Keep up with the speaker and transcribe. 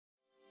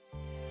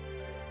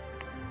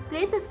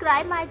Please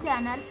subscribe my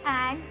channel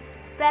and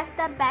press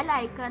the bell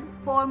icon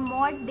for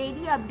more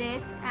daily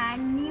updates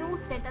and new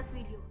status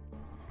videos.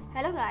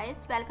 Hello guys,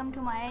 welcome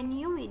to my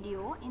new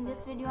video. In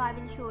this video I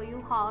will show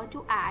you how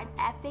to add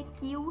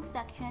FAQ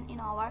section in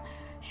our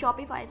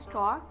Shopify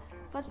store.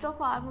 First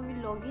of all, we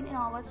will log in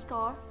our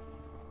store.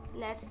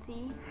 Let's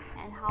see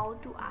and how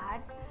to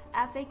add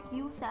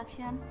FAQ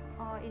section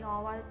in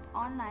our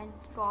online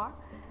store.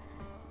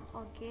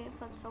 Okay,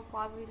 first of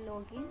all we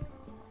log in.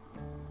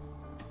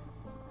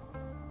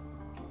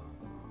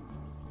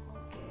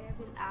 Okay,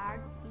 we'll add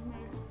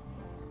email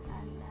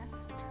and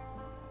next.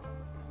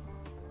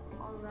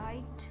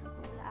 Alright,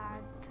 we'll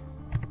add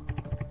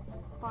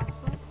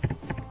password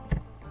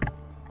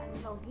and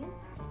login.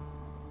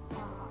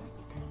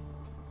 Alright,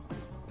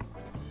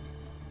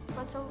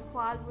 first of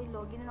all we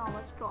log in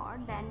our store,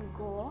 then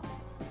go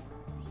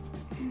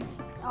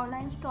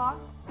online store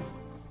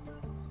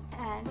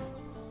and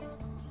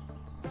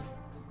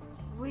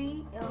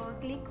we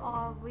click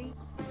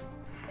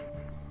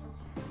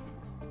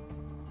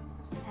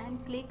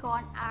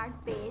on add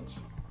page.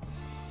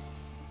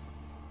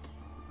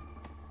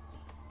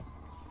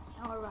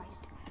 Alright,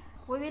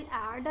 we will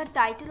add the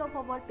title of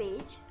our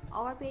page.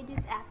 Our page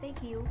is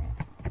FAQ.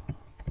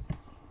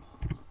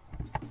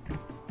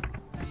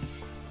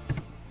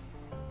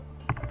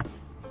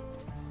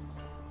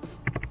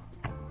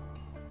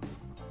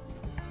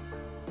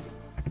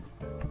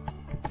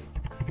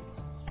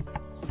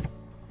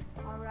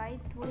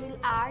 We will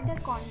add the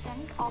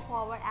content of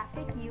our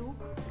FAQ.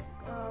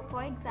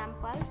 For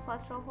example,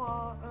 first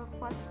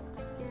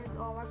is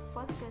our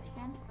first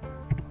question.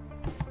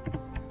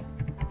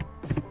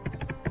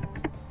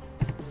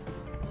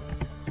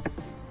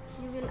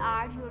 You will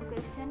add your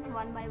question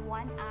one by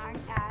one and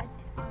add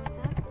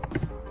answers.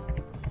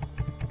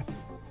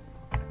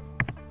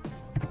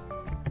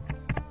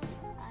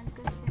 And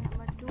question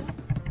number 2.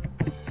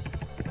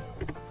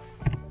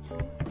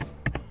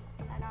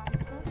 An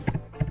answer.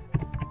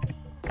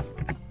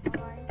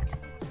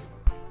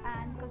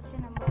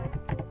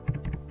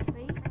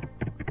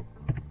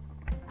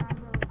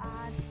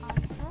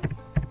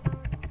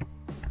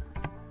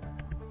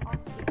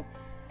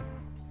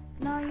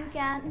 Now you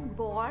can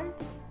bold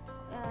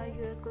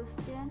your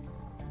question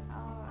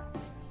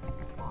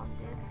on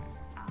this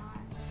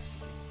and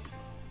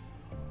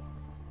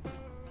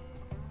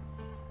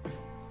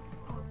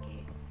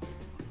okay.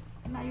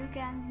 Now you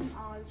can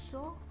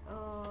also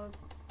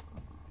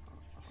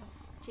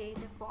change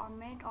the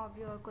format of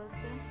your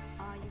question.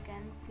 You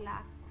can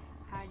select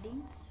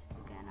headings.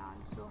 You can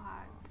also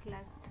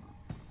select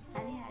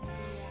any heading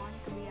you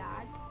want to be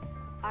add.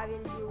 I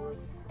will use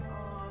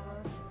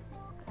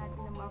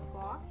heading number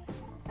 4.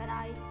 Then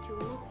I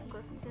choose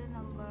question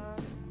number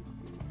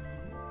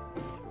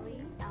 3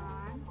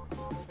 and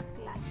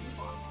select the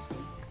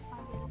formatting.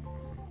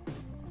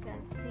 You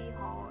can see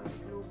how it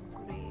looks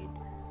great.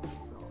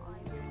 So I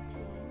will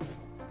change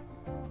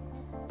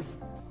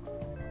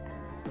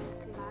and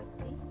select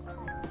the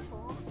heading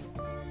 4.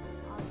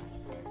 Alright.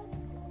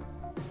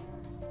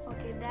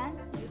 Okay, then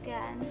you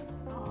can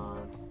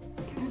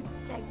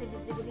check the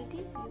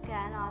visibility. You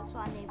can also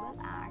enable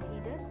and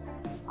hidden.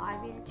 I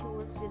will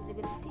choose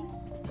visible,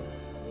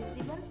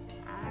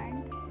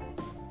 and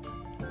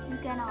you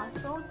can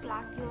also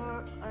select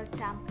your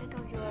template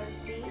of your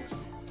page.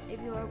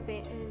 If your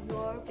page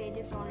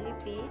is only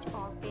page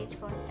or page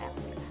contact.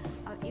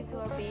 If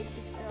your page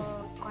is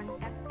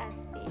contact as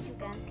page, you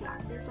can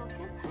select this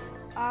option.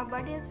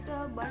 But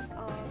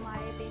my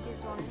page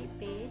is only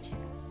page,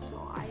 so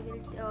I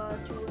will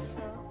choose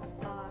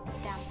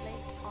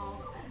template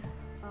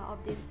of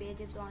this page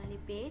is only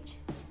page.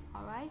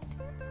 Alright,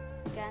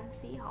 you can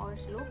see how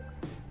it's look.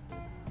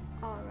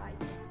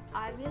 Alright,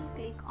 I will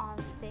click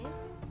on save.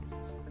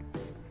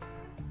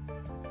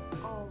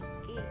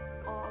 Okay,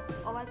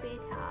 our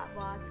page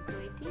was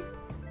created.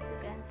 You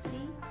can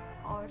see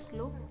how it's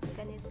look. You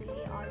can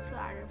easily also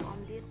add it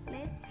from this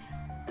place.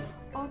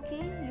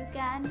 Okay, you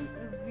can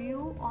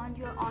view on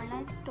your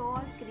online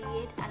store,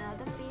 create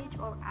another page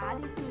or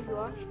add it to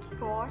your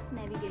store's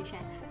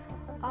navigation.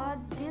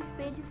 This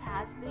page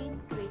has been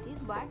created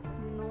but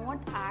not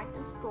at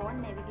the store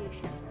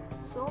navigation,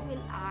 so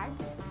we'll add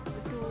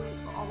to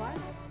our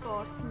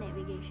store's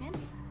navigation.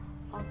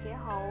 Okay,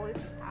 how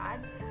it's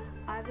add?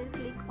 I will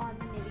click on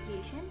the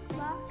navigation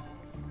bar.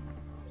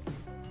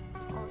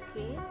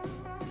 Okay,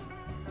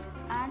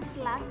 and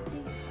select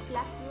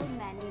your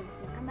menu,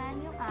 footer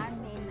menu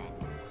and main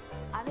menu.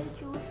 I will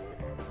choose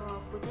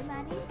footer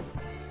menu.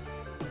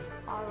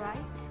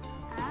 Alright,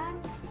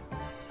 and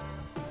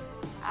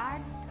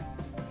add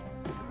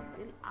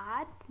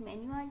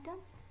menu item.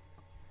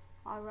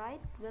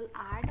 Alright, we'll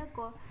add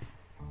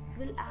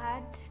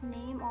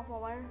name of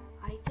our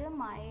item.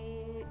 My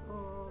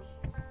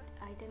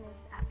item is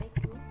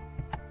FAQ.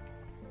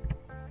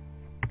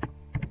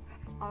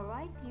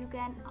 Alright, you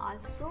can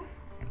also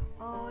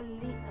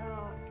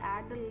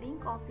add the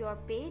link of your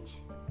page.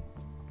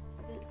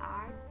 We'll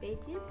add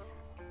pages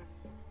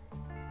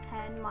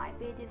and my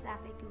page is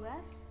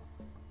FAQs.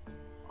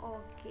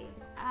 Okay,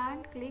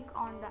 and click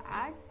on the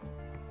add.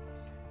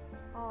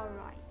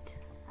 Alright,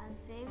 and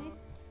save it.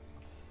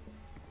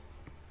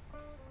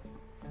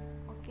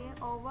 Okay,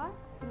 over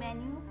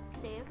menu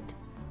saved.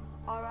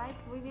 Alright,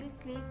 we will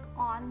click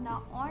on the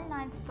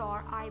online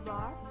store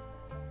bar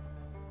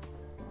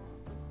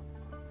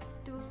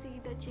to see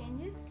the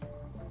changes.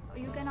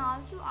 You can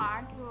also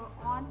add your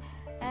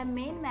own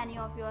main menu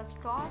of your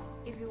store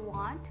if you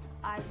want.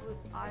 I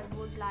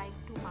would like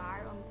to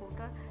add on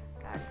footer.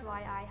 That's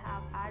why I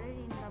have added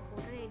in the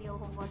footer area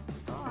of our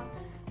store.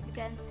 You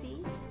can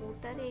see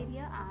footer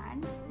area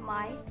and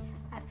my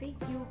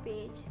FAQ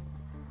page.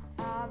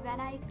 When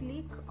I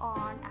click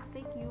on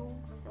FAQ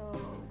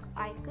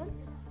icon,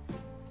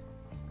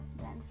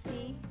 then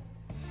see,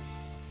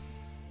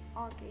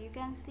 okay, you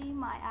can see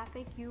my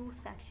FAQ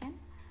section,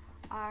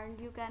 and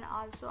you can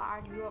also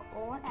add your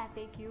own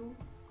FAQ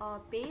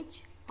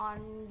page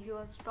on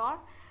your store.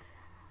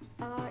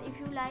 If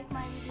you like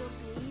my video,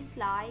 please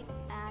like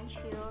and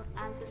share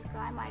and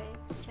subscribe my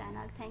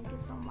channel. Thank you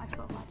so much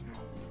for watching.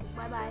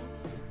 Bye bye.